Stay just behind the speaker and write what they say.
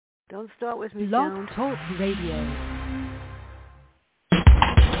Don't start with me, Blog Joan. Talk Radio.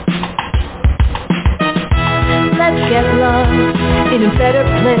 Let's get lost in a better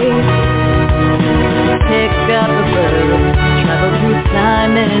place. Pick up a book, travel through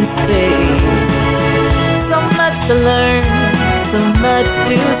time and space. So much to learn, so much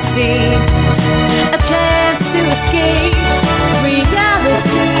to see. A chance to escape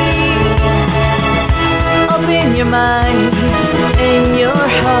reality. Open your mind and your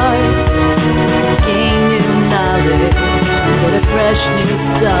heart. Gain new knowledge, get a fresh new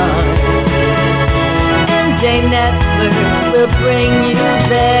start. MJ Network will bring you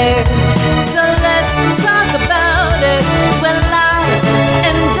there. So let's talk about it. We're live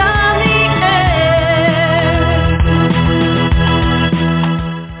and on the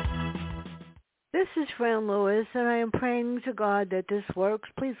air. This is Fran Lewis, and I am praying to God that this works.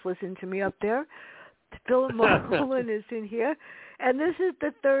 Please listen to me up there. Philip Mullen is in here, and this is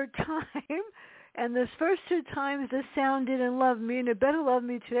the third time. And this first two times, the sound didn't love me, and it better love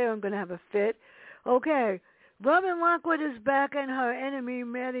me today or I'm going to have a fit. Okay, Robin Lockwood is back, and her enemy,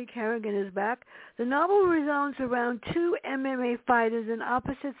 Mandy Kerrigan, is back. The novel revolves around two MMA fighters on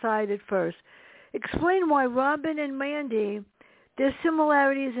opposite sides at first. Explain why Robin and Mandy, their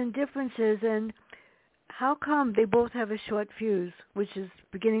similarities and differences, and how come they both have a short fuse, which is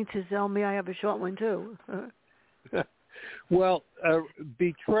beginning to tell me I have a short one too. Well,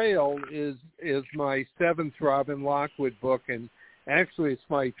 Betrayal is my seventh Robin Lockwood book, and actually it's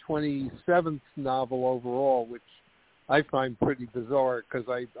my 27th novel overall, which I find pretty bizarre because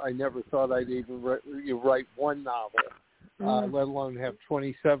I never thought I'd even write one novel, let alone have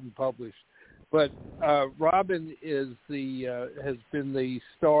 27 published. But Robin is has been the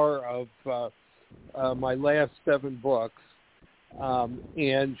star of my last 7 books,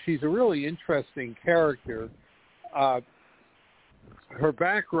 and she's a really interesting character. Her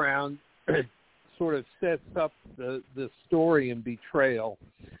background sort of sets up the story in Betrayal.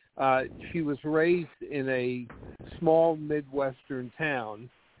 She was raised in a small Midwestern town,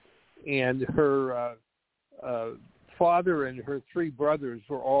 and her father and her 3 brothers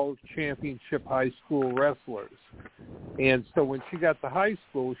were all championship high school wrestlers. And so when she got to high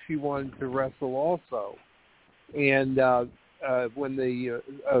school, she wanted to wrestle also. And when the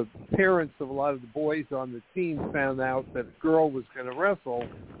parents of a lot of the boys on the team found out that a girl was going to wrestle,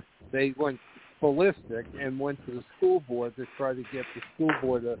 they went ballistic and went to the school board to try to get the school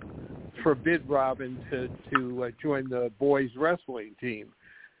board to forbid Robin to join the boys' wrestling team.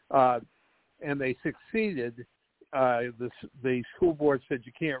 And they succeeded. The school board said,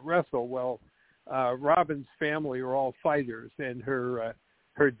 you can't wrestle. Well, Robin's family are all fighters, and her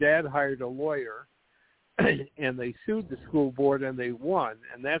dad hired a lawyer, and they sued the school board, and they won.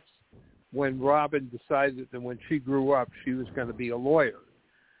 And that's when Robin decided that when she grew up, she was going to be a lawyer.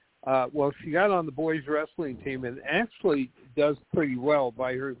 Well, she got on the boys' wrestling team and actually does pretty well.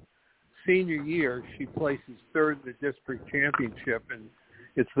 By her senior year, she places 3rd in the district championship, and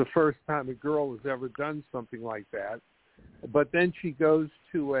it's the first time a girl has ever done something like that. But then she goes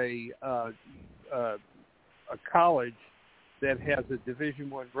to a college that has a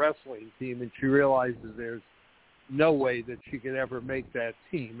Division I wrestling team, and she realizes there's no way that she could ever make that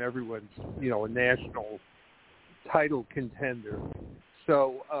team. Everyone's, a national title contender.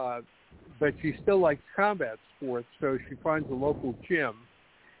 So, but she still likes combat sports, so she finds a local gym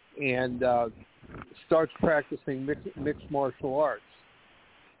and starts practicing mixed martial arts.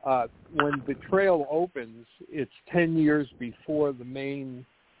 When Betrayal opens, it's 10 years before the main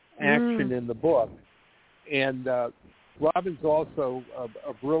action in the book. And Robin's also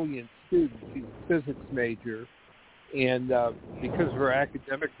a brilliant student. She's a physics major. And because of her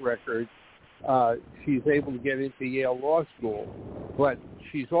academic record, she's able to get into Yale Law School. But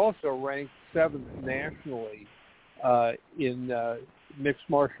she's also ranked 7th nationally in mixed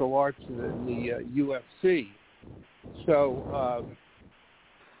martial arts in the UFC. So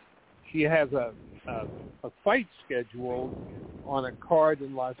she has a fight scheduled on a card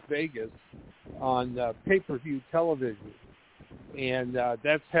in Las Vegas on pay-per-view television. And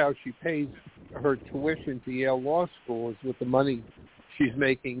that's how she pays her tuition to Yale Law School, is with the money she's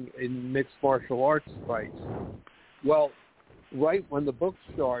making in mixed martial arts fights. Well, right when the book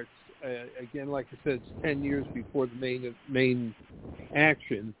starts, again, like I said, it's 10 years before the main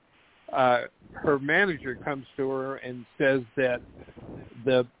action, her manager comes to her and says that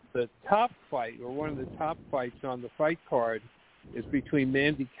the top fight, or one of the top fights on the fight card, is between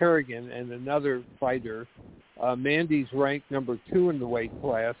Mandy Kerrigan and another fighter. Mandy's ranked number 2 in the weight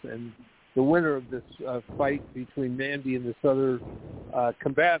class, and the winner of this fight between Mandy and this other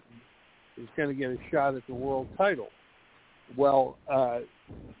combatant is going to get a shot at the world title. Well,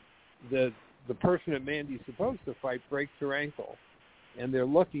 the person that Mandy's supposed to fight breaks her ankle, and they're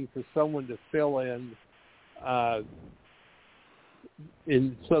looking for someone to fill in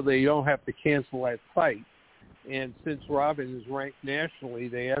so they don't have to cancel that fight. And since Robin is ranked nationally,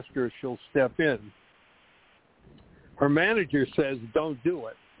 they ask her if she'll step in. Her manager says don't do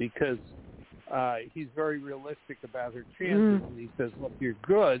it because he's very realistic about her chances. And he says, look, you're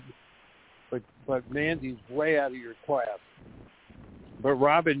good, but Mandy's way out of your class. But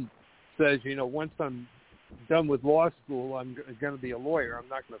Robin says, once I'm done with law school, I'm going to be a lawyer. I'm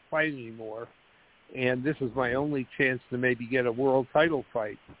not going to fight anymore. And this is my only chance to maybe get a world title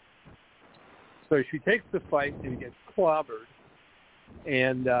fight. So she takes the fight and gets clobbered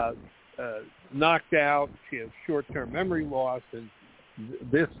and knocked out. She has short-term memory loss, and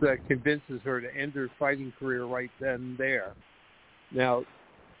this convinces her to end her fighting career right then and there. Now,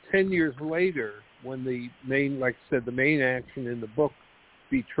 10 years later, when the main action in the book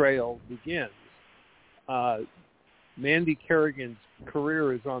Betrayal begins, Mandy Kerrigan's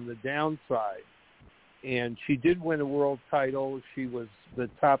career is on the downside. And she did win a world title. She was the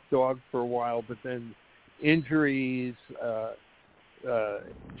top dog for a while, but then injuries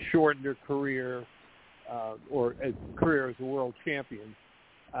shortened her career, or a career as a world champion.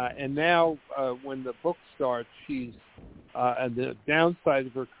 And now, when the book starts, she's on the downside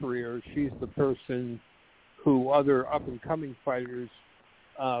of her career. She's the person who other up-and-coming fighters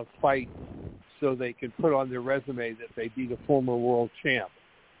fight so they can put on their resume that they beat a former world champ.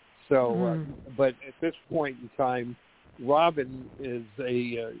 So, but at this point in time, Robin is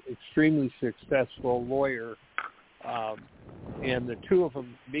a extremely successful lawyer, and the two of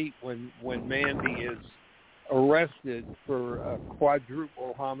them meet when Mandy is arrested for a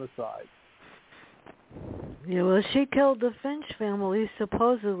quadruple homicide. Yeah, well, she killed the Finch family,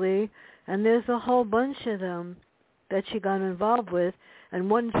 supposedly, and there's a whole bunch of them that she got involved with, and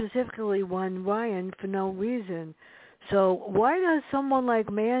one specifically, Ryan, for no reason. So why does someone like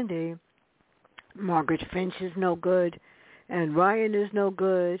Mandy, Margaret Finch is no good, and Ryan is no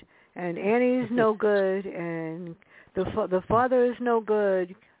good, and Annie's no good, and the father is no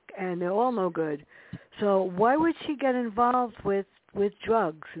good, and they're all no good. So why would she get involved with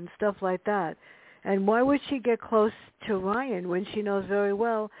drugs and stuff like that? And why would she get close to Ryan when she knows very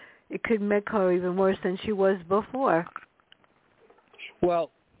well it could make her even worse than she was before?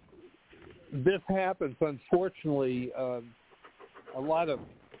 Well, this happens, unfortunately. A lot of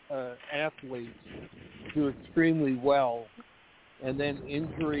athletes do extremely well, and then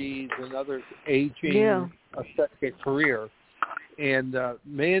injuries and other aging affect their career. And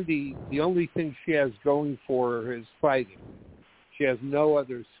Mandy, the only thing she has going for her is fighting. She has no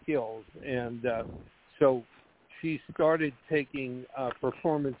other skills. And so she started taking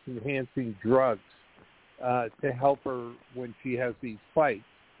performance-enhancing drugs to help her when she has these fights.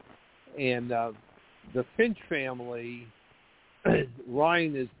 And the Finch family,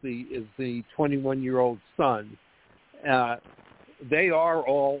 Ryan is the 21-year-old son. They are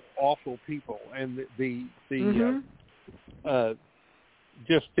all awful people, and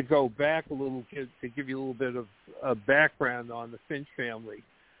just to go back a little, to give you a little bit of background on the Finch family,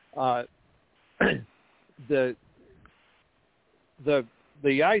 the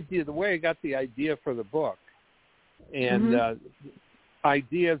idea, the way I got the idea for the book, and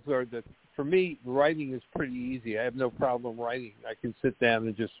ideas are that, for me, writing is pretty easy. I have no problem writing. I can sit down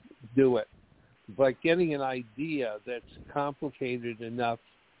and just do it. But getting an idea that's complicated enough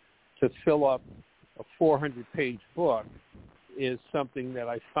to fill up a 400-page book is something that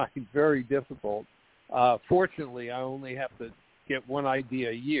I find very difficult. Fortunately, I only have to get one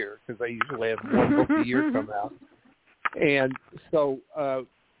idea a year because I usually have one book a year come out. And so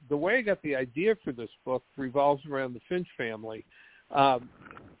the way I got the idea for this book revolves around the Finch family.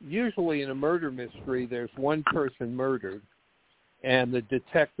 Usually in a murder mystery, there's one person murdered, and the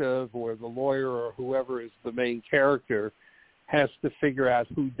detective or the lawyer or whoever is the main character has to figure out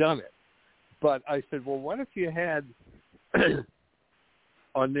who done it. But I said, well, what if you had an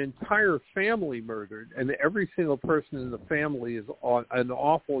entire family murdered, and every single person in the family is an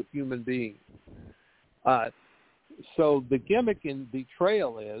awful human being? So the gimmick in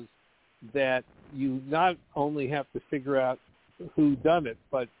Betrayal is that you not only have to figure out who done it,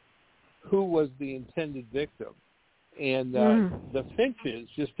 but who was the intended victim. And the Finches,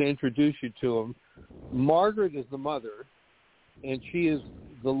 just to introduce you to them, Margaret is the mother, and she is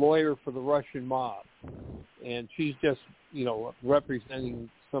the lawyer for the Russian mob. And she's just, representing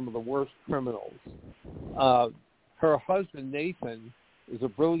some of the worst criminals. Her husband, Nathan, is a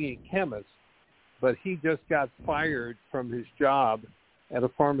brilliant chemist, but he just got fired from his job at a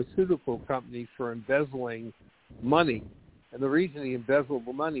pharmaceutical company for embezzling money. And the reason he embezzled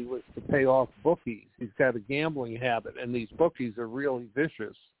the money was to pay off bookies. He's got a gambling habit, and these bookies are really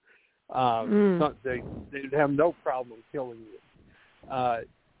vicious. They'd have no problem killing you.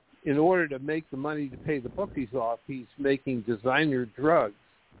 In order to make the money to pay the bookies off, he's making designer drugs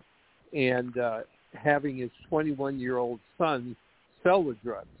and having his 21-year-old son sell the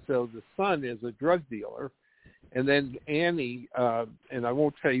drugs. So the son is a drug dealer. And then Annie, and I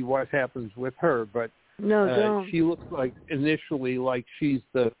won't tell you what happens with her, but she looks like initially like she's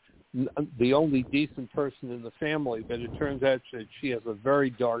the only decent person in the family, but it turns out that she has a very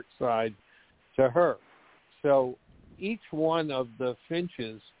dark side to her. So each one of the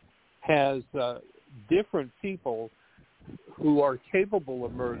Finches has different people who are capable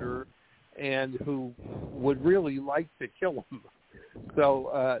of murder and who would really like to kill him.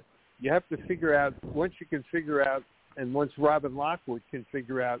 So you have to figure out, once you can figure out, and once Robin Lockwood can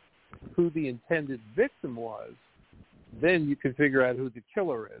figure out who the intended victim was, then you can figure out who the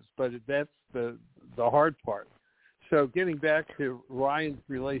killer is. But that's the hard part. So getting back to Ryan's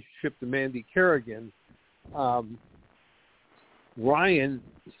relationship to Mandy Kerrigan, Ryan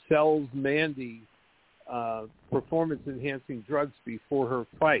sells Mandy performance-enhancing drugs before her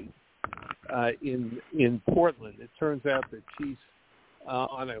fight in Portland. It turns out that she's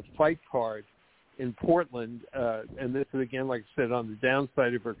on a fight card in Portland, and this is, again, like I said, on the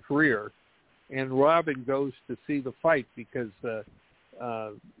downside of her career. And Robin goes to see the fight because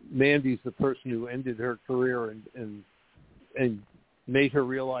Mandy's the person who ended her career and made her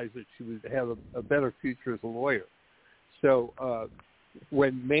realize that she would have a better future as a lawyer. So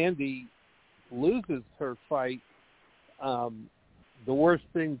when Mandy loses her fight, the worst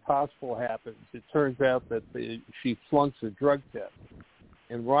thing possible happens. It turns out that she flunks a drug test,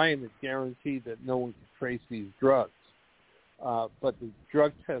 and Ryan is guaranteed that no one can trace these drugs. But the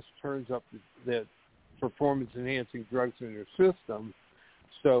drug test turns up that performance-enhancing drugs in her system,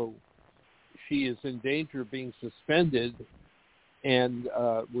 so she is in danger of being suspended, and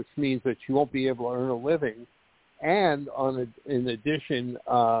which means that she won't be able to earn a living. And in addition,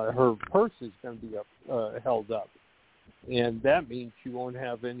 her purse is going to be held up, and that means she won't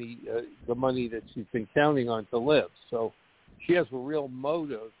have any the money that she's been counting on to live. So she has a real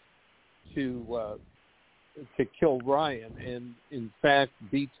motive to kill Ryan, and in fact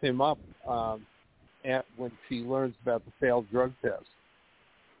beats him up when she learns about the failed drug test.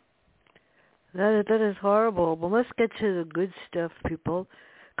 That is horrible. But let's get to the good stuff, people,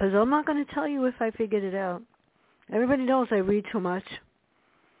 because I'm not going to tell you if I figured it out. Everybody knows I read too much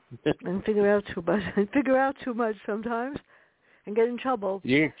and figure out too much sometimes and get in trouble.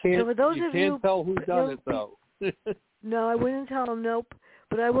 You can't, so for those you of can't tell who done it, though. No, I wouldn't tell them, nope.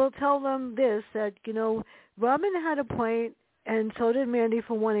 But I will tell them this, that, Robin had a point, and so did Mandy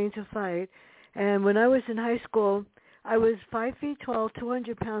for wanting to fight. And when I was in high school, I was 5 feet tall,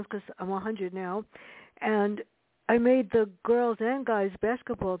 200 pounds, because I'm 100 now, and I made the girls' and guys'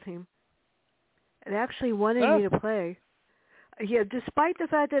 basketball team. It actually wanted me to play. Yeah, despite the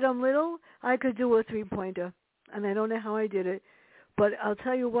fact that I'm little, I could do a three-pointer, and I don't know how I did it. But I'll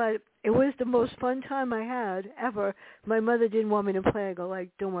tell you what, it was the most fun time I had ever. My mother didn't want me to play. I go,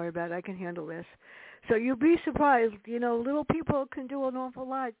 don't worry about it. I can handle this. So you'd be surprised. Little people can do an awful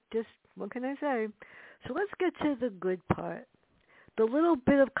lot. Just, what can I say? So let's get to the good part. The little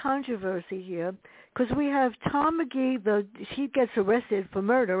bit of controversy here, because we have Tom McGee. She gets arrested for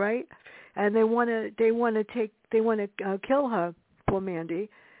murder, right? And they want to kill her, poor Mandy.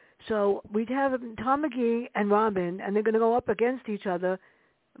 So we'd have Tom McGee and Robin, and they're going to go up against each other,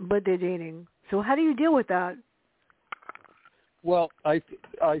 but they're dating. So how do you deal with that? Well, I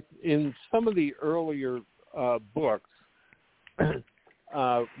in some of the earlier books,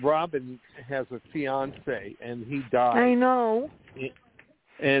 Robin has a fiance, and he died. I know.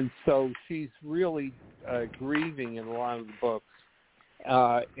 And so she's really grieving in a lot of the books,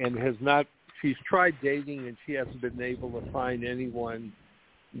 and has not. She's tried dating, and she hasn't been able to find anyone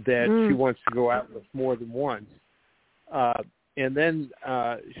that she wants to go out with more than once. And then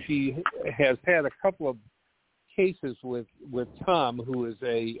she has had a couple of cases with Tom, who is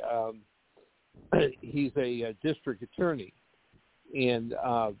he's a district attorney, and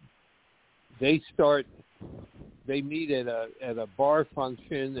they meet at a bar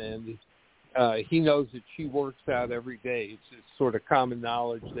function, and he knows that she works out every day. It's sort of common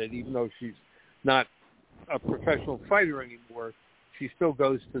knowledge that even though she's not a professional fighter anymore, she still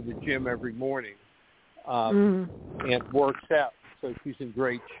goes to the gym every morning and works out. So she's in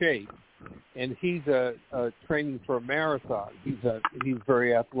great shape. And he's training for a marathon. He's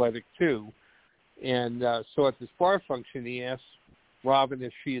very athletic too. And so at this bar function, he asked Robin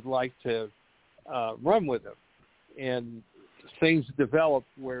if she'd like to run with him. And things develop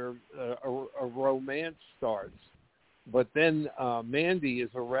where a romance starts. But then Mandy is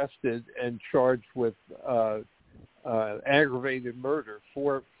arrested and charged with aggravated murder,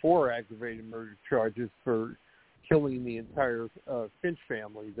 four aggravated murder charges for killing the entire Finch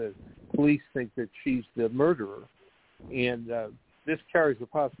family. The police think that she's the murderer, and this carries a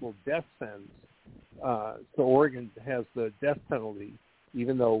possible death sentence. So Oregon has the death penalty,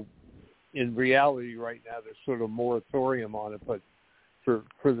 even though in reality right now there's sort of a moratorium on it. But for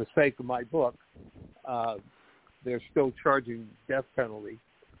the sake of my book, they're still charging death penalty.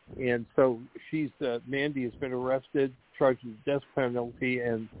 And so Mandy has been arrested, charged with death penalty,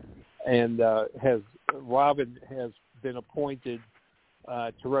 and Robin has been appointed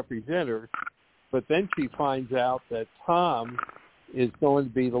to represent her. But then she finds out that Tom is going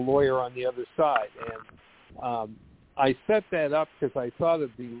to be the lawyer on the other side. And I set that up because I thought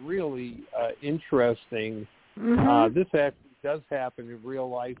it'd be really interesting. Mm-hmm. This actually does happen in real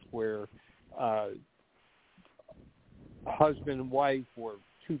life, where husband and wife, or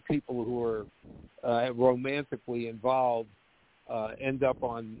two people who are romantically involved, end up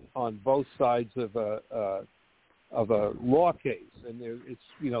on both sides of a law case, and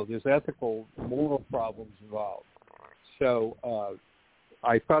there's ethical, moral problems involved. So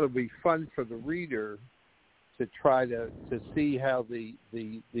I thought it'd be fun for the reader to try to see how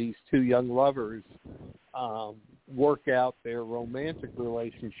these two young lovers work out their romantic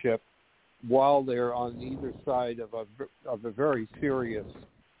relationship while they're on either side of a very serious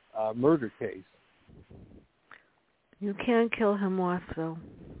murder case. You can't kill him off, though,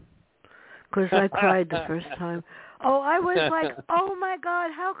 because I cried the first time. Oh, I was like, oh my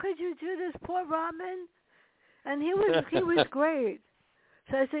God, how could you do this, poor Robin? And he was great.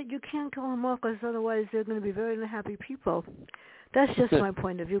 So I said, you can't kill him off, because otherwise they're going to be very unhappy people. That's just my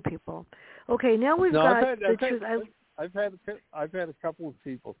point of view, people. Okay, now we've got the truth. I've had a couple of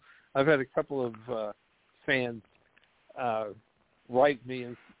people. I've had a couple of fans write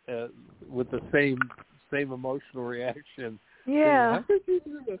me with the same emotional reaction. Yeah. How could you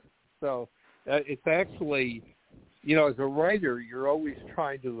do this? So it's actually, as a writer, you're always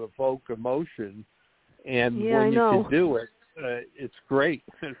trying to evoke emotion, and when you can do it, it's great.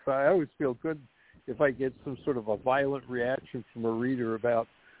 So I always feel good if I get some sort of a violent reaction from a reader about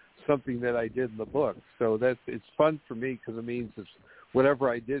something that I did in the book. So it's fun for me, because it means whatever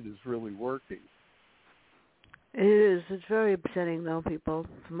I did is really working. It is. It's very upsetting, though, people,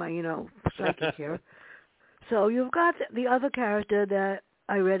 from my, psychic here. So you've got the other character that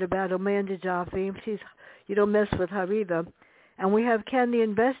I read about, Amanda Jaffe. You don't mess with her either. And we have Ken, the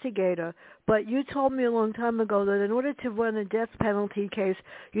investigator. But you told me a long time ago that in order to run a death penalty case,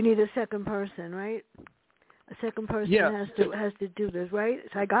 you need a second person, right? A second person has to do this, right?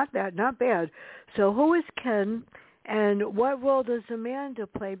 So I got that. Not bad. So who is Ken, and what role does Amanda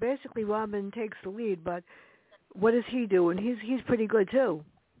play? Basically, Robin takes the lead, but what does he do? And he's pretty good too,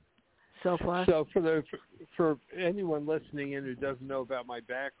 so far. So for anyone listening in who doesn't know about my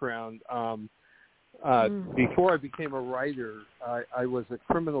background, before I became a writer, I was a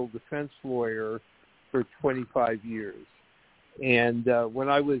criminal defense lawyer for 25 years. And when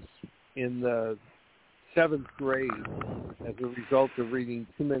I was in the 7th grade, as a result of reading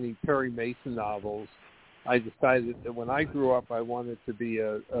too many Perry Mason novels, I decided that when I grew up, I wanted to be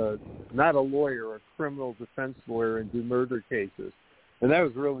not a lawyer, a criminal defense lawyer, and do murder cases. And that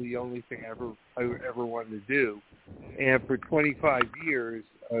was really the only thing I ever wanted to do. And for 25 years,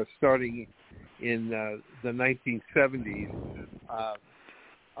 starting in the 1970s,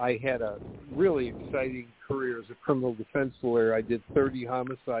 I had a really exciting career as a criminal defense lawyer. I did 30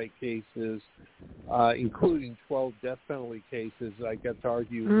 homicide cases, including 12 death penalty cases. I got to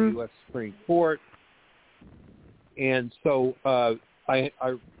argue in the U.S. Supreme Court. And so I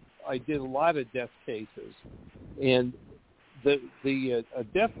did a lot of death cases. And the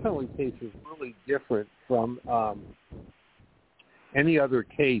death penalty case is really different from any other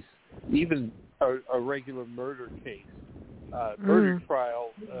case, even a regular murder case. Murder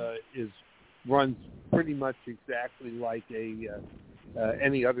trial runs pretty much exactly like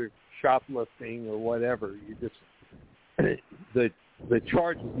any other shoplifting or whatever. You just the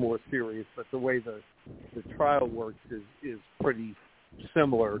charge is more serious, but the way the trial works is pretty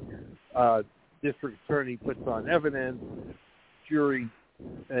similar. District attorney puts on evidence. Jury,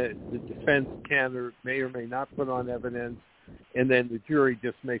 the defense can or may not put on evidence, and then the jury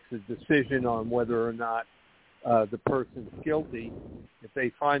just makes a decision on whether or not the person's guilty. If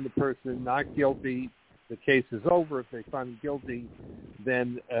they find the person not guilty, the case is over. If they find him guilty,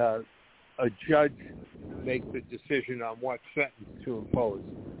 then a judge makes a decision on what sentence to impose.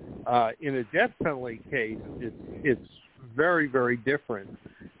 In a death penalty case, it's very, very different.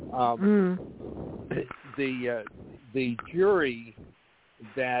 The jury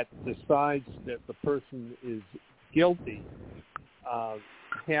that decides that the person is guilty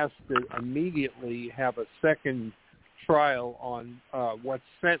has to immediately have a second trial on what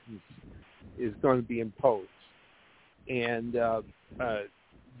sentence is going to be imposed. And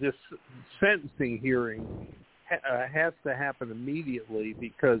this sentencing hearing has to happen immediately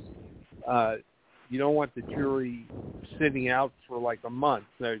because you don't want the jury sitting out for like a month.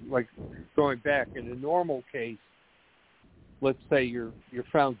 Like going back, in a normal case, let's say you're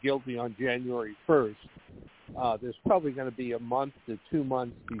found guilty on January 1st, there's probably going to be a month to 2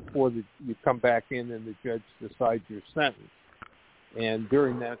 months before you come back in and the judge decides your sentence. And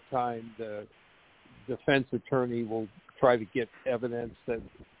during that time, the defense attorney will try to get evidence that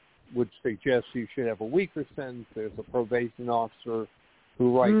would suggest you should have a weaker sentence. There's a probation officer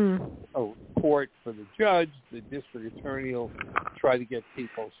who writes a report for the judge. The district attorney will try to get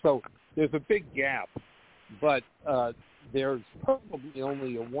people. So there's a big gap, but there's probably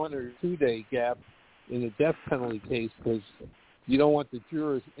only a 1 or 2 day gap in a death penalty case because you don't want the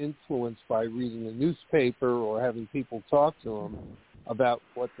jurors influenced by reading a newspaper or having people talk to them about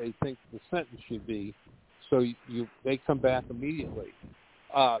what they think the sentence should be. So they come back immediately.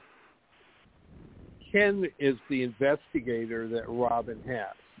 Ken is the investigator that Robin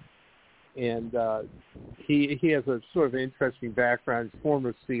has. And he has a sort of interesting background. He's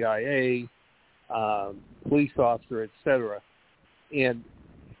former CIA, police officer, etc. And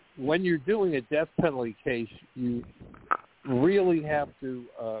when you're doing a death penalty case, you really have to,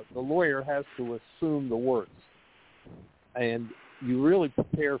 the lawyer has to assume the worst. And you really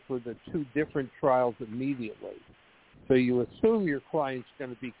prepare for the 2 different trials immediately. So you assume your client's going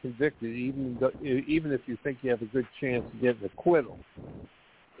to be convicted, even if you think you have a good chance of getting acquittal.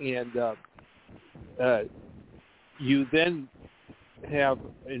 And you then have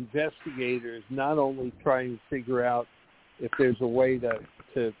investigators not only trying to figure out if there's a way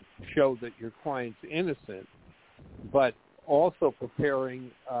to show that your client's innocent, but also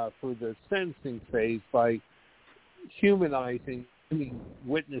preparing for the sentencing phase by humanizing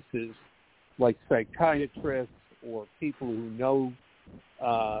witnesses like psychiatrists or people who know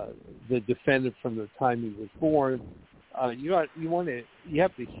the defendant from the time he was born. You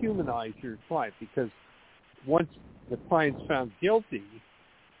have to humanize your client, because once the client's found guilty,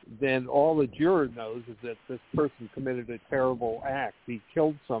 then all the juror knows is that this person committed a terrible act. He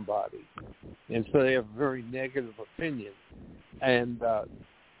killed somebody, and so they have a very negative opinion. And a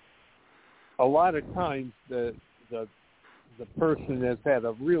lot of times the person has had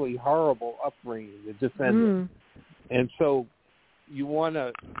a really horrible upbringing, the defendant. And so you want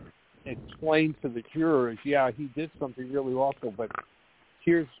to explain to the jurors, yeah, he did something really awful, but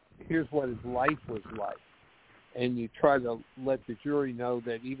here's what his life was like. And you try to let the jury know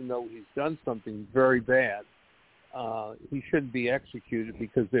that even though he's done something very bad, he shouldn't be executed,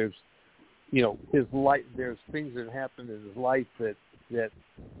 because there's, his life, there's things that happened in his life that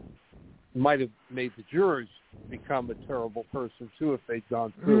might have made the jurors become a terrible person too if they'd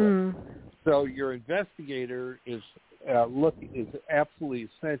gone through it. So your investigator is absolutely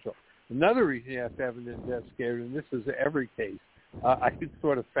essential. Another reason you have to have an investigator, and this is every case, I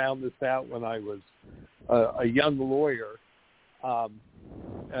sort of found this out when I was a young lawyer,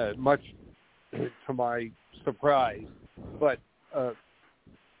 much to my surprise, but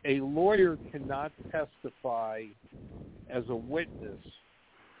a lawyer cannot testify as a witness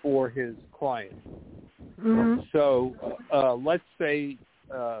for his client. So let's say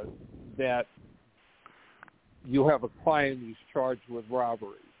that you have a client who's charged with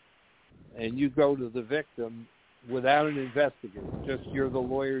robbery, and you go to the victim without an investigator. Just you're the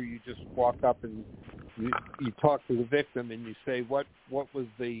lawyer. You just walk up and you talk to the victim, and you say, what was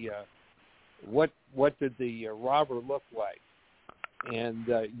the what did the robber look like? And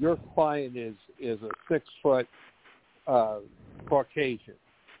your client is a 6-foot Caucasian,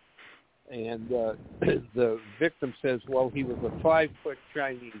 and the victim says, well, he was a 5-foot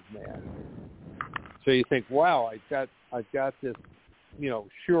Chinese man. So you think, wow, I've got this,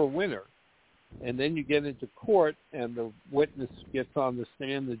 sure winner. And then you get into court, and the witness gets on the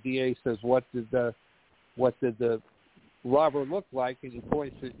stand. The DA says, what did the robber look like? And he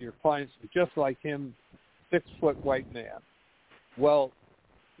points at your client, just like him, 6-foot white man. Well,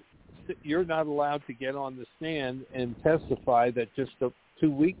 you're not allowed to get on the stand and testify that just 2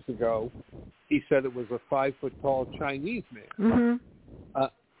 weeks ago he said it was a 5-foot tall Chinese man.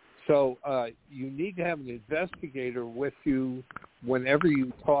 So you need to have an investigator with you whenever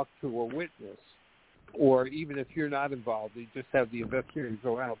you talk to a witness, or even if you're not involved, you just have the investigator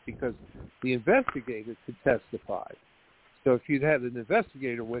go out, because the investigator could testify. So if you'd had an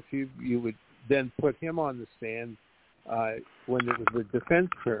investigator with you, you would then put him on the stand when it was a defense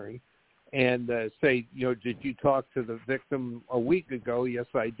hearing and say, did you talk to the victim a week ago? Yes,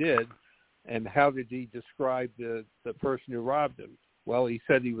 I did. And how did he describe the person who robbed him? Well, he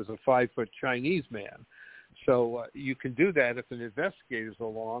said he was a 5-foot Chinese man. So you can do that if an investigator's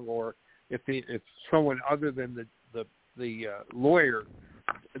along, or if someone other than the lawyer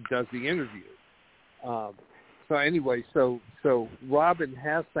does the interview. So anyway, so Robin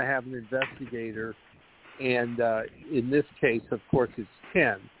has to have an investigator, and in this case, of course, it's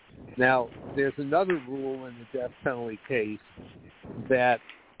 10. Now, there's another rule in the death penalty case that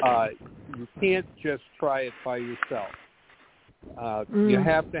you can't just try it by yourself. You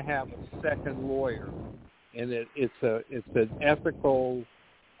have to have a second lawyer, and it's an ethical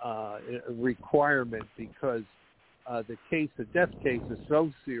requirement because the death case is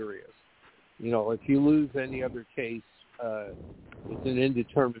so serious. If you lose any other case, it's an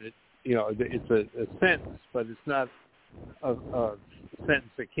indeterminate. It's a sentence, but it's not a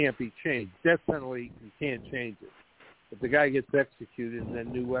sentence that can't be changed. Death penalty, you can't change it. If the guy gets executed and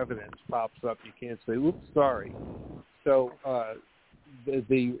then new evidence pops up, you can't say, "Oops, sorry." So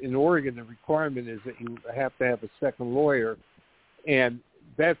in Oregon, the requirement is that you have to have a second lawyer, and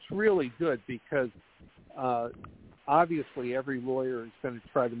that's really good because obviously every lawyer is going to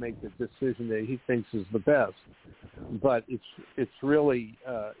try to make the decision that he thinks is the best, but it's really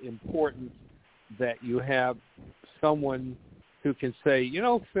important that you have someone who can say,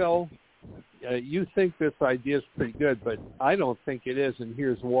 Phil, you think this idea is pretty good, but I don't think it is, and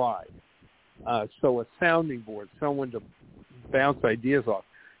here's why. So a sounding board, someone to bounce ideas off.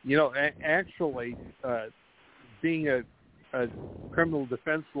 Actually, being a criminal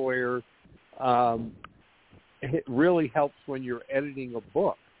defense lawyer, it really helps when you're editing a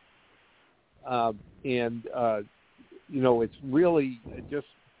book. It's really just,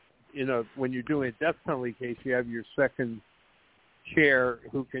 when you're doing a death penalty case, you have your second chair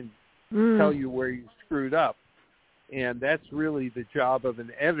who can tell you where you screwed up. And that's really the job of an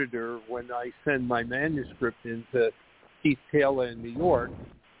editor when I send my manuscript into Keith Taylor in New York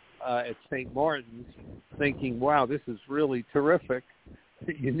at St. Martin's, thinking, wow, this is really terrific.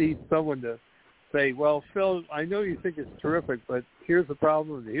 You need someone to say, well, Phil, I know you think it's terrific, but here's the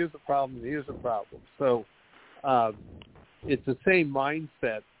problem, and here's the problem, and here's the problem. So it's the same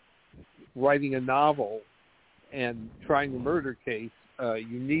mindset writing a novel and trying a murder case.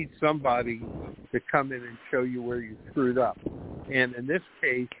 You need somebody to come in and show you where you screwed up. And in this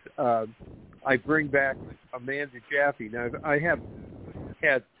case, I bring back Amanda Jaffe. Now, I have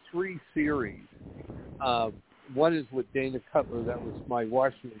had 3 series. One is with Dana Cutler. That was my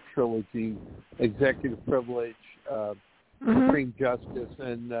Washington trilogy, Executive Privilege, Supreme Justice,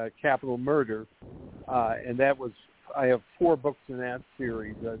 and Capital Murder. And that was, I have 4 books in that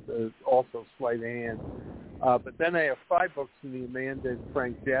series, also Sleight of Hand. But then I have 5 books in the Amanda and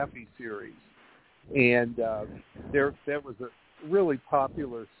Frank Jaffe series. And that was a really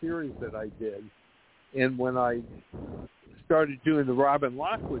popular series that I did. And when I started doing the Robin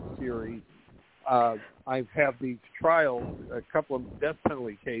Lockwood series, I have these trials, a couple of death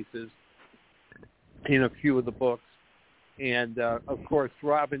penalty cases in a few of the books. And, of course,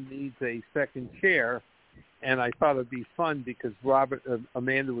 Robin needs a second chair. And I thought it would be fun because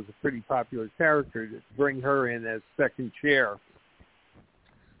Amanda was a pretty popular character to bring her in as second chair.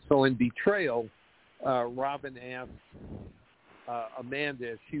 So in Betrayal, Robin asked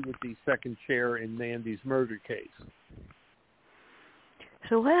Amanda if she would be second chair in Mandy's murder case.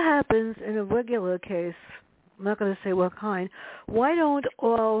 So what happens in a regular case? I'm not going to say what kind. Why don't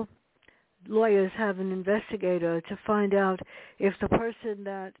all lawyers have an investigator to find out if the person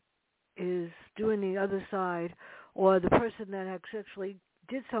that is doing the other side or the person that actually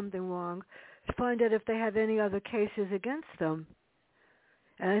did something wrong, to find out if they have any other cases against them?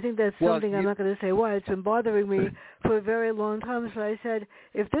 And I think that's something I'm not going to say why. It's been bothering me for a very long time. So I said,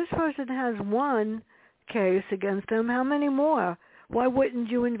 if this person has one case against them, how many more? Why wouldn't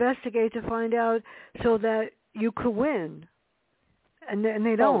you investigate to find out so that you could win? And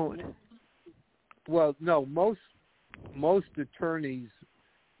they don't. Well, no, most attorneys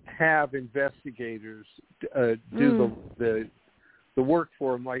have investigators do the work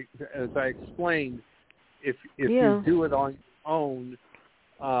for them. Like as I explained, if you do it on your own,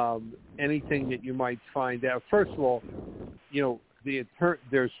 anything that you might find out. First of all,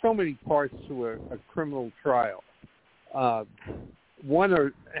 there's so many parts to a criminal trial. One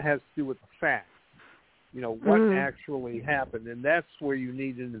has to do with the facts. What actually happened, and that's where you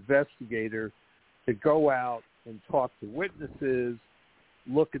need an investigator to go out and talk to witnesses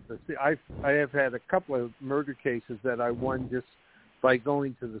look at I have had a couple of murder cases that I won just by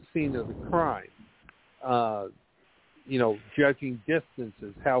going to the scene of the crime. Judging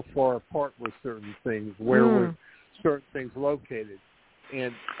distances, how far apart were certain things, where were certain things located.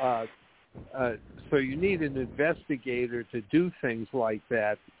 And so you need an investigator to do things like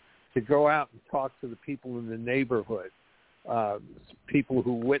that, to go out and talk to the people in the neighborhood, people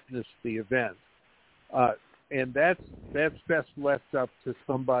who witnessed the event. And that's best left up to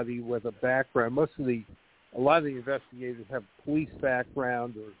somebody with a background. A lot of the investigators have police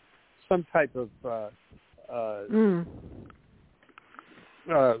background or some type of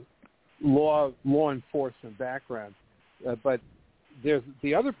law enforcement background. But there's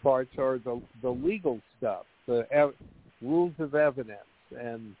the other parts are the legal stuff, the rules of evidence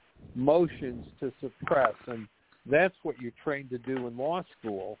and motions to suppress, and that's what you're trained to do in law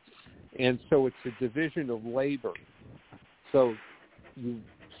school. And so it's a division of labor. So you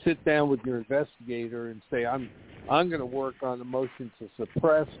sit down with your investigator and say, I'm going to work on a motion to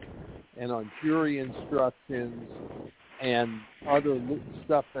suppress and on jury instructions and other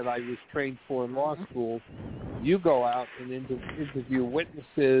stuff that I was trained for in law school. You go out and interview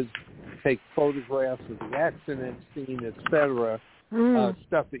witnesses, take photographs of the accident scene, etc.,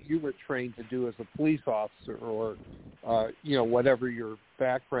 stuff that you were trained to do as a police officer or, whatever your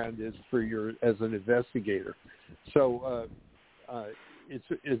background is as an investigator. So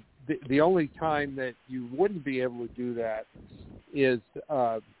it's the only time that you wouldn't be able to do that is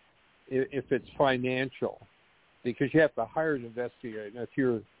if it's financial, because you have to hire an investigator. Now, if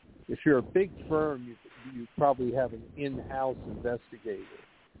you're a big firm, you probably have an in-house investigator.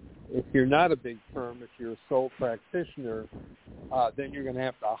 If you're not a big firm, if you're a sole practitioner, then you're going to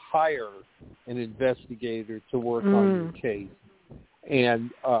have to hire an investigator to work on your case.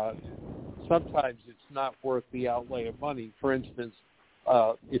 And sometimes it's not worth the outlay of money. For instance,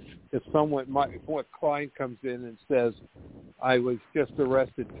 if a client comes in and says, I was just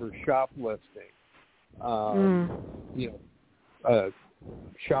arrested for shoplifting,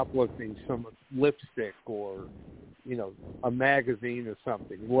 shoplifting some lipstick or, a magazine or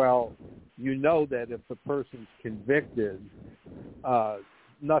something. Well, you know that if the person's convicted,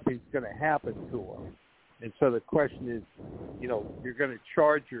 nothing's going to happen to them. And so the question is, you're going to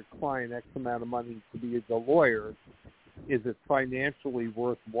charge your client X amount of money to be the lawyer. Is it financially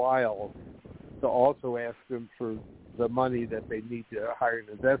worthwhile to also ask them for the money that they need to hire an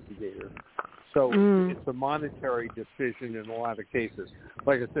investigator? So it's a monetary decision in a lot of cases.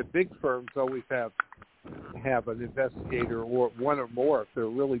 Like I said, big firms always have an investigator or one or more if they're a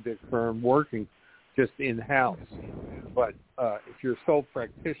really big firm working just in-house. But if you're a sole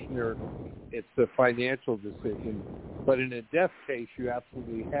practitioner, it's a financial decision. But in a death case, you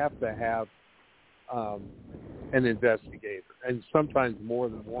absolutely have to have an investigator, and sometimes more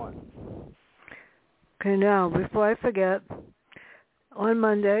than one. Okay, now, before I forget, on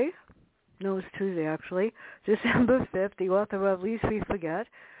Monday, no, it's Tuesday actually, December 5th, the author of Least We Forget.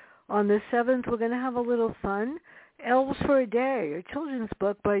 On the 7th, we're going to have a little fun. Elves for a Day, a children's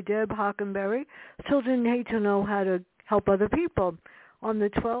book by Deb Hockenberry. Children need to know how to help other people. On the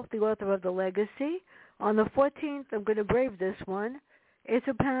 12th, the author of The Legacy. On the 14th, I'm going to brave this one. It's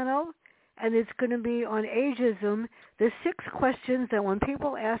a panel, and it's going to be on ageism. There's 6 questions that when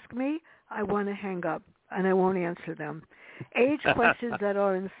people ask me, I want to hang up, and I won't answer them. Age questions that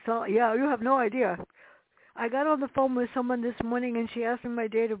are insulting. Yeah, you have no idea. I got on the phone with someone this morning, and she asked me my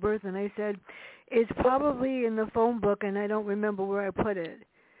date of birth, and I said, it's probably in the phone book, and I don't remember where I put it.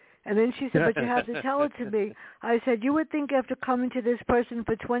 And then she said, but you have to tell it to me. I said, you would think after coming to this person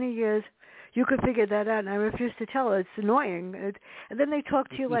for 20 years, you could figure that out, and I refuse to tell her. It's annoying. And then they talk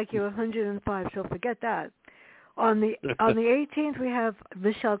to you like you're 105, so forget that. On the 18th, we have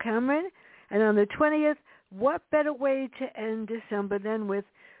Michelle Cameron, and on the 20th, what better way to end December than with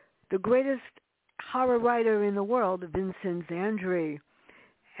the greatest horror writer in the world, Vincent Zandri,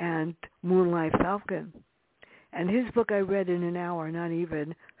 and Moonlight Falcon. And his book I read in an hour, not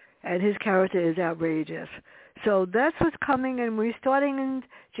even, and his character is outrageous. So that's what's coming, and we're starting in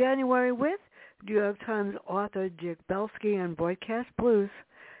January with New York Times author Dick Belsky and Broadcast Blues.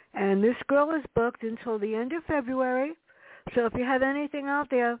 And this girl is booked until the end of February. So if you have anything out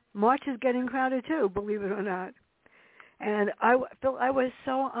there, March is getting crowded too, believe it or not. And I was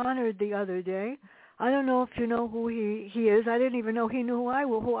so honored the other day. I don't know if you know who he is. I didn't even know he knew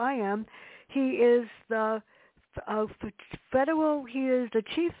who I am. He is the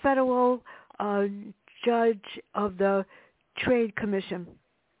chief federal judge of the Trade Commission.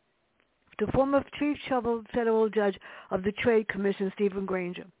 The former chief federal judge of the Trade Commission, Stephen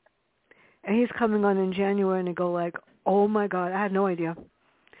Granger. And he's coming on in January, and I go like, Oh my God, I had no idea.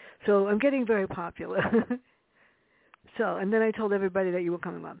 So I'm getting very popular. So, and then I told everybody that you were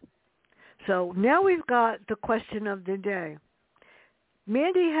coming on. So now we've got the question of the day.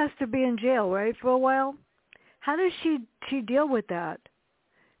 Mandy has to be in jail, right, for a while? How does she deal with that?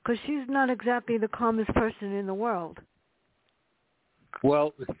 Because she's not exactly the calmest person in the world.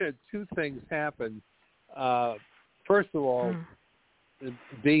 Well, two things happen. First of all,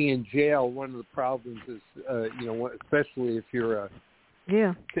 being in jail, one of the problems is, especially if you're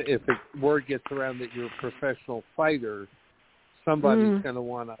if the word gets around that you're a professional fighter, somebody's going to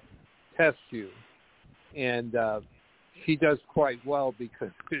want to test you. And she does quite well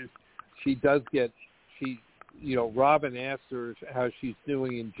because she does get, Robin asks her how she's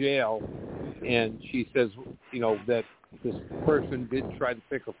doing in jail, and she says, that this person did try to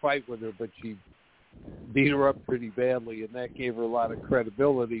pick a fight with her, but she beat her up pretty badly, and that gave her a lot of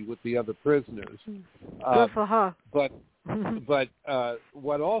credibility with the other prisoners. Good for her. But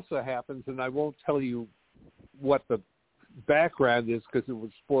what also happens, and I won't tell you what the background is because it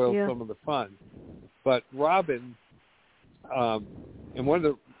would spoil some of the fun, but Robin, and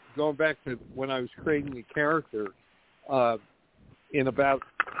going back to when I was creating the character, in about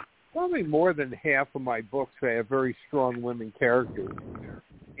probably more than half of my books, I have very strong women characters,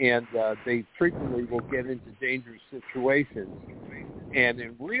 and they frequently will get into dangerous situations. And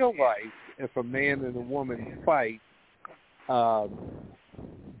in real life, if a man and a woman fight,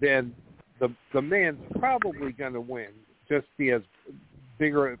 then the man's probably going to win. Just he has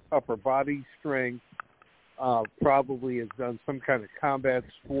bigger upper body strength, probably has done some kind of combat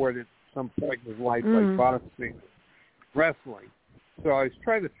sport at some point in his life, like boxing, wrestling. So I was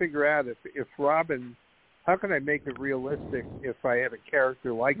trying to figure out if Robin, how can I make it realistic if I had a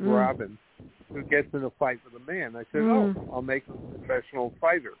character like Robin who gets in a fight with a man? I said, I'll make her a professional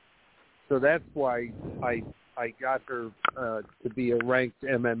fighter. So that's why I got her to be a ranked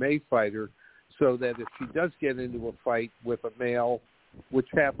MMA fighter, so that if she does get into a fight with a male, which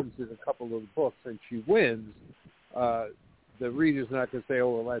happens in a couple of the books, and she wins, the reader's not going to say,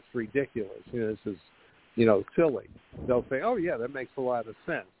 oh, well, that's ridiculous. This is, silly. They'll say, oh, yeah, that makes a lot of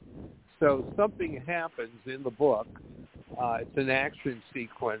sense. So something happens in the book. It's an action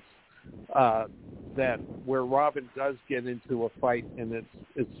sequence that where Robin does get into a fight, and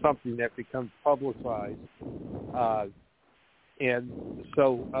it's something that becomes publicized. And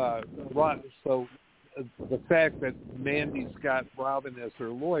so the fact that Mandy's got Robin as her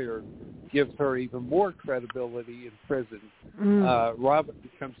lawyer gives her even more credibility in prison. Robin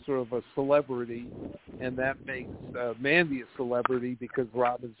becomes sort of a celebrity, and that makes Mandy a celebrity because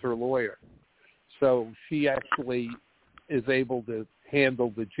Robin's her lawyer. So she actually is able to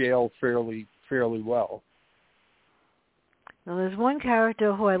handle the jail fairly well. Now, there's one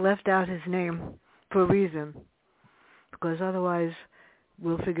character who I left out his name for a reason, because otherwise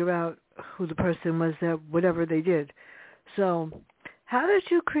we'll figure out who the person was that whatever they did. So how did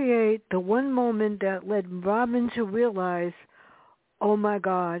you create the one moment that led Robin to realize, oh my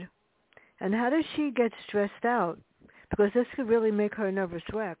God, and how does she get stressed out? Because this could really make her a nervous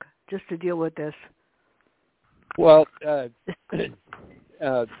wreck just to deal with this. Well, I'm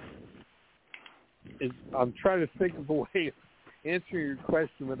trying to think of a way of answering your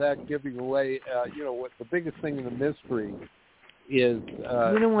question without giving away, what the biggest thing in the mystery is.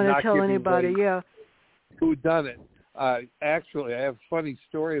 We don't want to tell anybody, who done it. Actually, I have a funny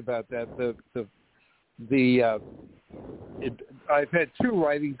story about that. I've had two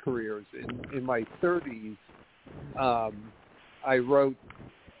writing careers. In my 30s, I wrote.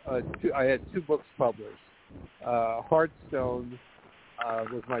 I had two books published. Heartstone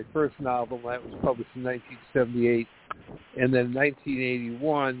was my first novel. That was published in 1978. And then in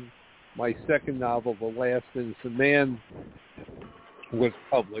 1981, my second novel, The Last Innocent Man, was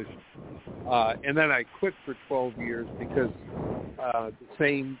published. And then I quit for 12 years because the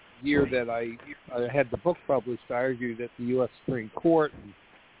same year that I had the book published, I argued at the U.S. Supreme Court and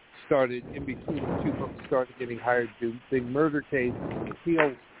started, in between the two books, started getting hired to do big murder cases and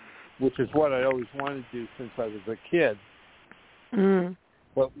appeals, which is what I always wanted to do since I was a kid.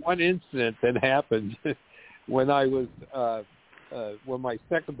 But one incident that happened when I was, when my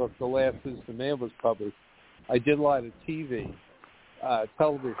second book, The Last Innocent Man, was published, I did a lot of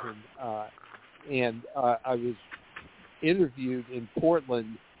television, and I was interviewed in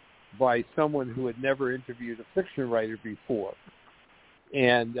Portland by someone who had never interviewed a fiction writer before.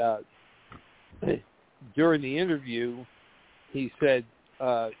 And during the interview, he said,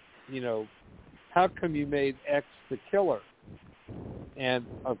 how come you made X the killer? And,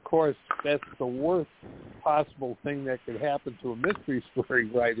 of course, that's the worst possible thing that could happen to a mystery story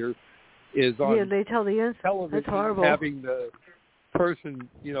writer, is on they tell the television, that's horrible. having the person,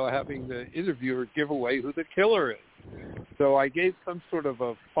 having the interviewer give away who the killer is. So I gave some sort of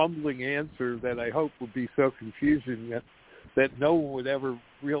a fumbling answer that I hope would be so confusing that no one would ever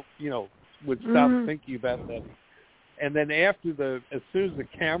would stop thinking about that. And then as soon as the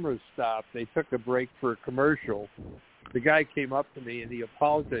cameras stopped, they took a break for a commercial. The guy came up to me and he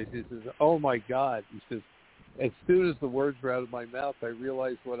apologized. He says, "Oh my God," he says, "as soon as the words were out of my mouth, I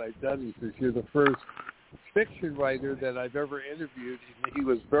realized what I'd done." He says, "You're the first fiction writer that I've ever interviewed." And he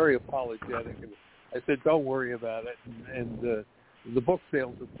was very apologetic. And I said, "Don't worry about it." And the book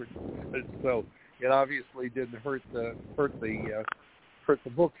sales are pretty good, so it obviously didn't hurt the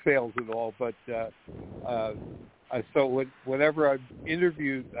book sales at all. But so whenever I'm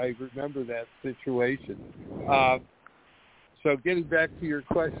interviewed, I remember that situation. So getting back to your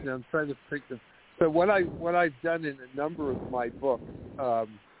question, I'm trying to think of. So what I've done in a number of my books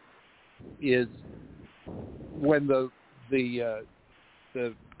is when the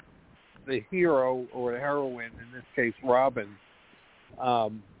hero or the heroine, in this case Robin,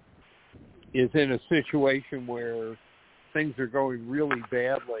 is in a situation where things are going really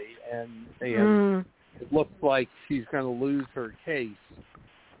badly and it looks like she's going to lose her case.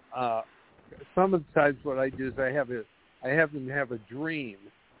 Some of the times what I do is I have them have a dream,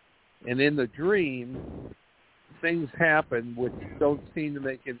 and in the dream things happen which don't seem to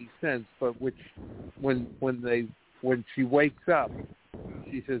make any sense, but which when she wakes up,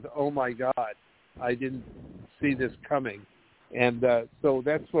 she says, "Oh my God, I didn't see this coming." And so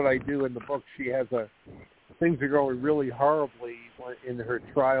that's what I do in the book. She has things are going really horribly in her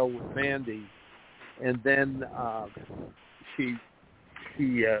trial with Mandy, and then she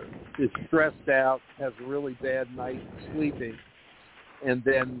is stressed out, has a really bad night sleeping, and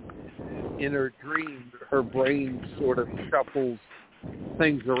then in her dream, her brain sort of shuffles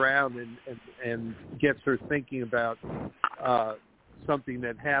things around and gets her thinking about something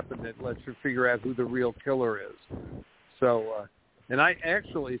that happened that lets her figure out who the real killer is. So, and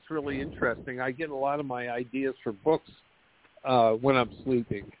it's really interesting. I get a lot of my ideas for books when I'm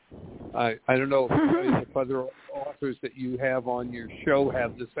sleeping. I don't know if other authors that you have on your show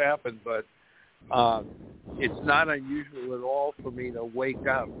have this happen, but it's not unusual at all for me to wake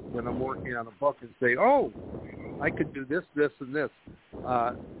up when I'm working on a book and say, "Oh, I could do this, this, and this."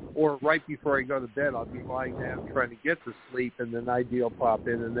 Or right before I go to bed, I'll be lying down trying to get to sleep, and an idea will pop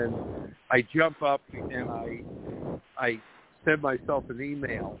in, and then I jump up and I send myself an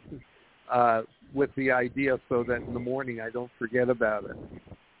email with the idea so that in the morning I don't forget about it.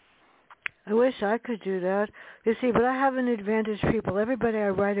 I wish I could do that. You see, but I have an advantage, people. Everybody I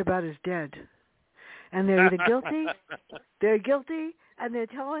write about is dead. And they're either guilty, and they're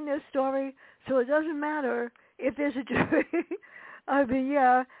telling their story, so it doesn't matter if there's a jury. I mean,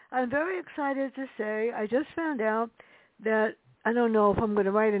 yeah, I'm very excited to say I just found out that I don't know if I'm going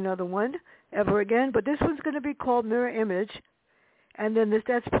to write another one ever again, but this one's going to be called Mirror Image, and then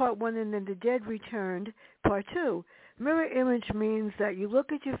that's part one, and then The Dead Returned, part two. Mirror image means that you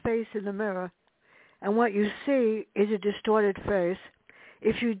look at your face in the mirror, and what you see is a distorted face.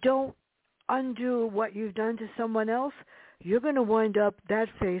 If you don't undo what you've done to someone else, you're going to wind up that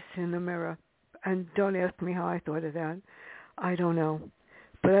face in the mirror. And don't ask me how I thought of that. I don't know.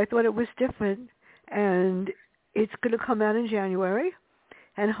 But I thought it was different, and it's going to come out in January,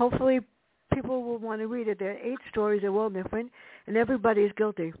 and hopefully people will want to read it. There are 8 stories. They're all different, and everybody's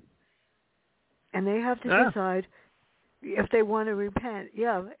guilty. And they have to decide if they want to repent.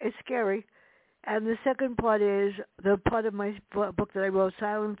 Yeah, it's scary. And the second part is the part of my book that I wrote,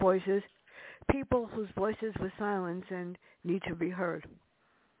 Silent Voices, people whose voices were silenced and need to be heard.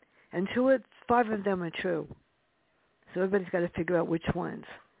 And 5 of them are true. So everybody's got to figure out which ones.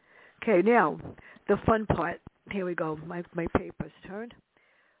 Okay, now, the fun part. Here we go. My paper's turned.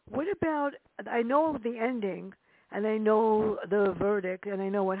 What about, I know the ending, and I know the verdict, and I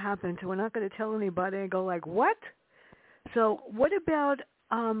know what happened, so we're not going to tell anybody and go like, what? So what about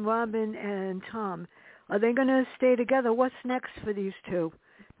Robin and Tom? Are they going to stay together? What's next for these two?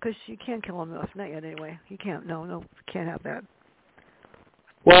 Because you can't kill them off. Not yet, anyway. You can't. No, you can't have that.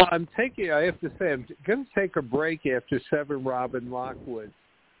 Well, I have to say, I'm going to take a break after 7 Robin Lockwood.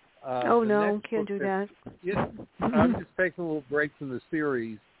 Can't do that. Yeah, I'm just taking a little break from the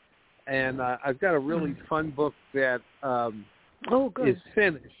series, and I've got a really fun book that is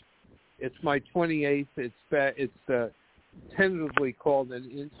finished. It's my 28th. It's tentatively called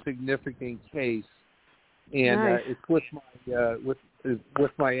An Insignificant Case, and it's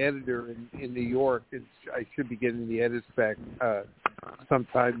with my editor in New York. I should be getting the edits back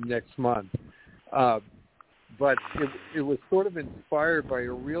sometime next month. but it was sort of inspired by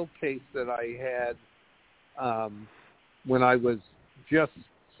a real case that I had when I was just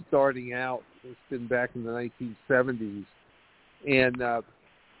starting out. It's been back in the 1970s, and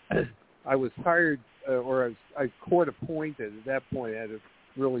I was hired, I court appointed at that point. I had a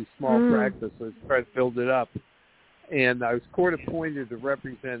really small practice, so I was trying to build it up. And I was court appointed to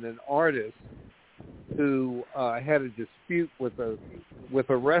represent an artist who had a dispute with a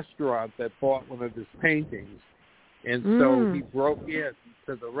restaurant that bought one of his paintings. And so he broke into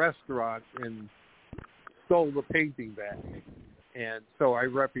the restaurant and stole the painting back. And so I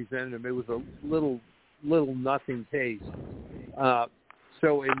represented him. It was a little nothing case.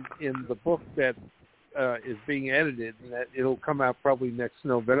 So in the book that is being edited, and that it'll come out probably next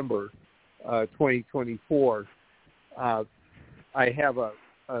November, 2024, I have a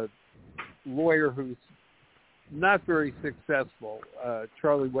lawyer who's not very successful.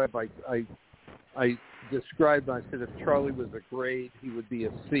 Charlie Webb, I described, I said if Charlie was a grade, he would be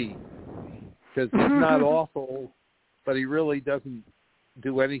a C, because he's not awful, but he really doesn't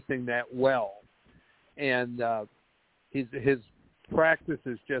do anything that well. And his practice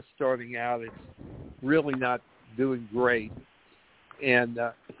is just starting out. It's really not doing great. And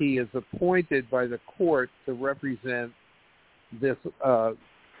he is appointed by the court to represent this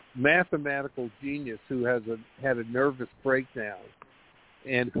mathematical genius who had a nervous breakdown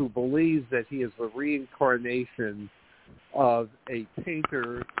and who believes that he is a reincarnation of a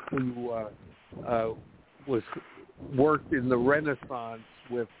painter who worked in the Renaissance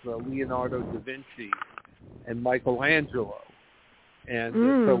with Leonardo da Vinci and Michelangelo. And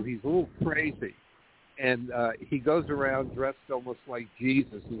so he's a little crazy. And he goes around dressed almost like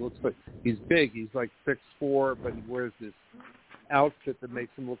Jesus. He looks like he's big. He's like 6'4", but he wears this outfit that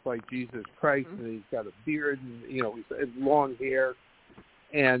makes him look like Jesus Christ. And he's got a beard, and he's long hair.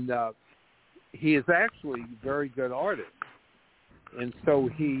 And he is actually a very good artist. And so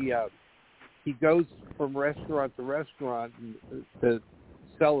he goes from restaurant to restaurant to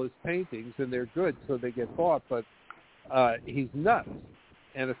sell his paintings, and they're good, so they get bought. But he's nuts.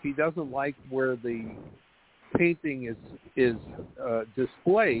 And if he doesn't like where the painting is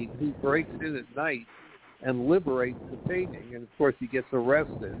displayed, he breaks in at night and liberates the painting. And, of course, he gets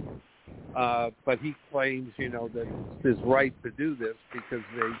arrested. But he claims, that it's his right to do this because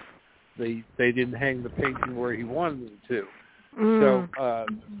they didn't hang the painting where he wanted them to.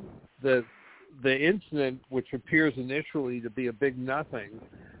 So the incident, which appears initially to be a big nothing,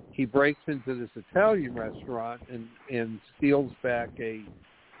 he breaks into this Italian restaurant and steals back a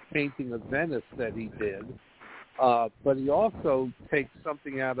painting of Venice that he did. But he also takes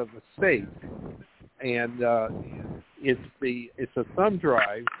something out of a safe, and it's a thumb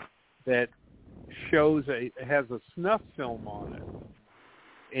drive that has a snuff film on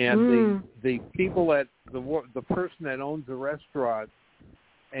it. And the people at the person that owns the restaurant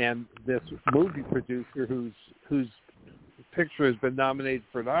and this movie producer whose picture has been nominated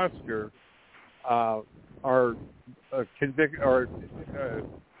for an Oscar are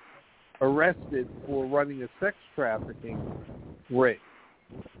arrested for running a sex trafficking ring.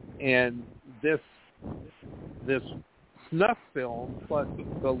 And this snuff film, plus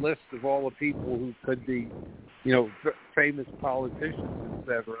the list of all the people who could be, famous politicians,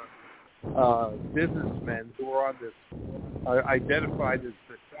 etc., businessmen who are on this, identified as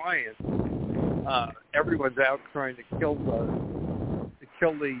the clients. Everyone's out trying to kill the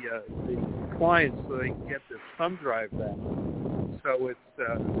clients so they can get this thumb drive back. So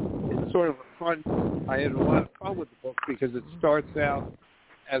it's sort of a fun. I had a lot of fun with the book because it starts out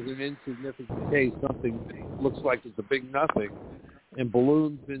as an insignificant case, something that looks like it's a big nothing, and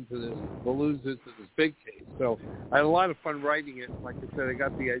balloons into this big case. So I had a lot of fun writing it. Like I said, I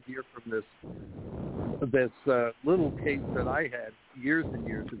got the idea from this little case that I had years and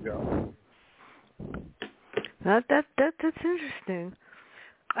years ago. That's interesting.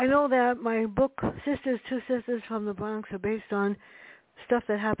 I know that my book, Two Sisters from the Bronx, are based on stuff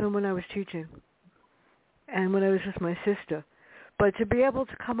that happened when I was teaching and when I was with my sister. But to be able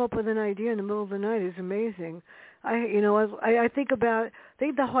to come up with an idea in the middle of the night is amazing. I think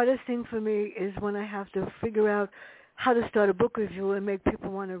the hardest thing for me is when I have to figure out how to start a book review and make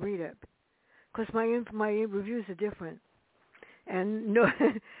people want to read it, because my reviews are different. And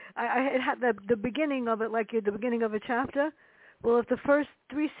I had the beginning of it, like at the beginning of a chapter. Well, if the first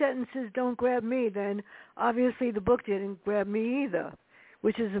 3 sentences don't grab me, then obviously the book didn't grab me either,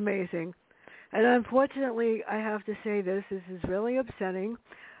 which is amazing. And unfortunately, I have to say this is really upsetting.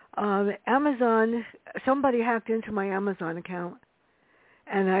 Amazon, somebody hacked into my Amazon account,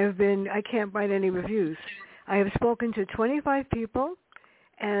 and I can't write any reviews. I have spoken to 25 people,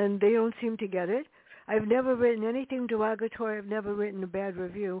 and they don't seem to get it. I've never written anything derogatory. I've never written a bad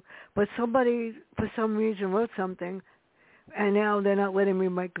review. But somebody, for some reason, wrote something, and now they're not letting me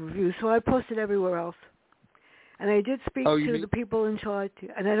make a review. So I posted everywhere else. And I did speak to the people in charge,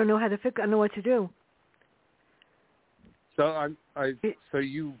 and I don't know how to fix. I don't know what to do. So so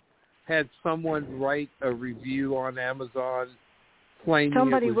you had someone write a review on Amazon claiming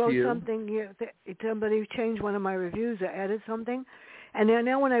somebody it was wrote you? something. Somebody changed one of my reviews or added something. And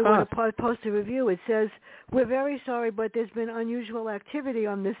now when I want to post a review, it says, we're very sorry, but there's been unusual activity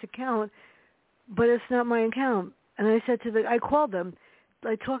on this account, but it's not my account. And I said I called them.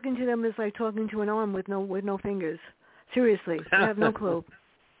 Like talking to them is like talking to an arm with no fingers. Seriously, I have no clue.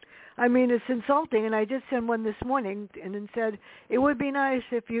 I mean, it's insulting, and I did send one this morning and then said, it would be nice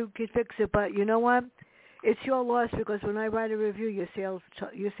if you could fix it, but you know what? It's your loss because when I write a review, your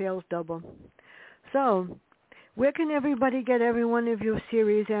sales double. So where can everybody get every one of your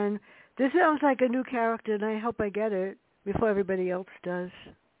series? And this sounds like a new character, and I hope I get it before everybody else does.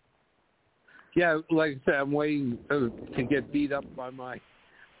 Yeah, like I said, I'm waiting to get beat up by my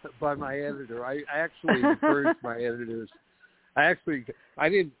editor. I actually encouraged my editors.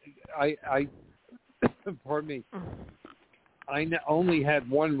 Pardon me. I only had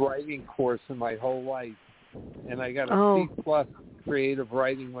one writing course in my whole life, and I got a C+ creative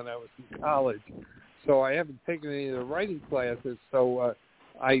writing when I was in college. So I haven't taken any of the writing classes. So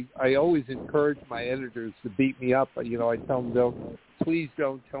I always encourage my editors to beat me up. You know, I tell them, please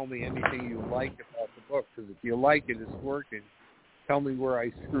don't tell me anything you like about the book, because if you like it, it's working. Tell me where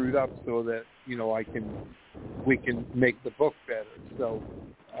I screwed up so that, you know, we can make the book better. So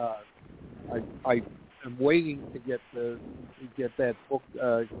I am waiting to get that book,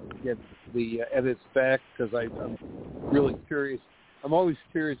 get the edits back, because I'm really curious. I'm always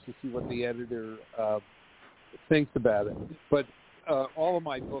curious to see what the editor thinks about it. But all of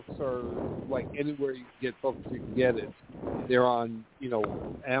my books are like anywhere you can get books, you can get it. They're on, you know,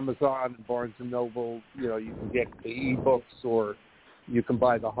 Amazon, Barnes and Noble. You know, you can get the ebooks, or you can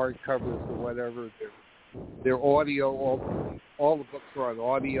buy the hardcovers or whatever. They're audio. All the books are on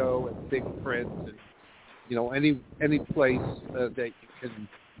audio and big print, and you know, any place that you can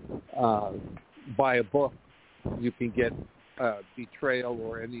buy a book, you can get Betrayal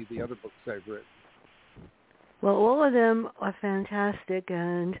or any of the other books I've written. Well, all of them are fantastic,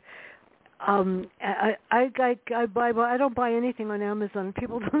 and I don't buy anything on Amazon.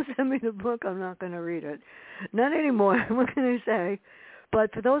 People don't send me the book, I'm not going to read it. Not anymore. What can I say?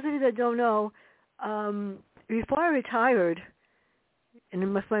 But for those of you that don't know, before I retired, and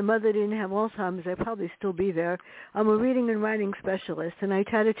if my mother didn't have Alzheimer's, I'd probably still be there. I'm a reading and writing specialist, and I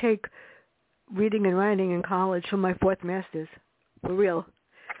tried to take reading and writing in college for my 4th master's, for real.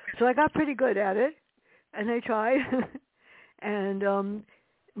 So I got pretty good at it. And I tried, and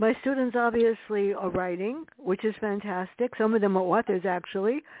my students obviously are writing, which is fantastic. Some of them are authors,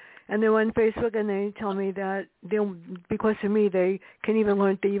 actually, and they're on Facebook, and they tell me that because of me, they even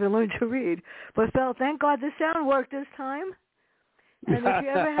learn to read. But Phil, thank God the sound worked this time. And if you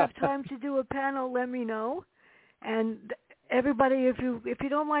ever have time to do a panel, let me know. And everybody, if you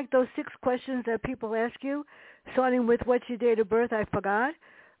don't like those 6 questions that people ask you, starting with what's your date of birth, I forgot.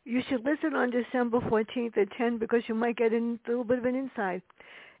 You should listen on December 14th at 10 because you might get a little bit of an insight.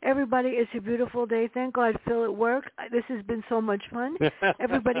 Everybody, it's a beautiful day. Thank God, Phil, at work. This has been so much fun.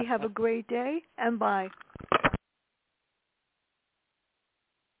 Everybody have a great day, and bye.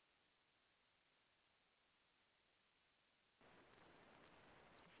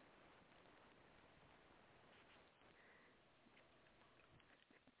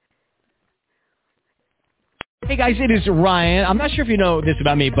 Hey guys, it is Ryan. I'm not sure if you know this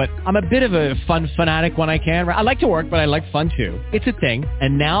about me, but I'm a bit of a fun fanatic when I can. I like to work, but I like fun too. It's a thing.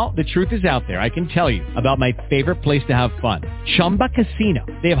 And now the truth is out there. I can tell you about my favorite place to have fun. Chumba Casino.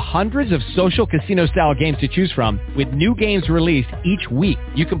 They have hundreds of social casino style games to choose from with new games released each week.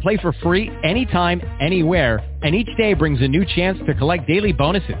 You can play for free anytime, anywhere. And each day brings a new chance to collect daily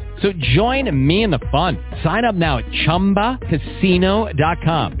bonuses. So join me in the fun. Sign up now at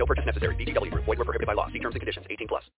ChumbaCasino.com. No purchase necessary. VGW Group. Void where prohibited by law. See terms and conditions. 18+.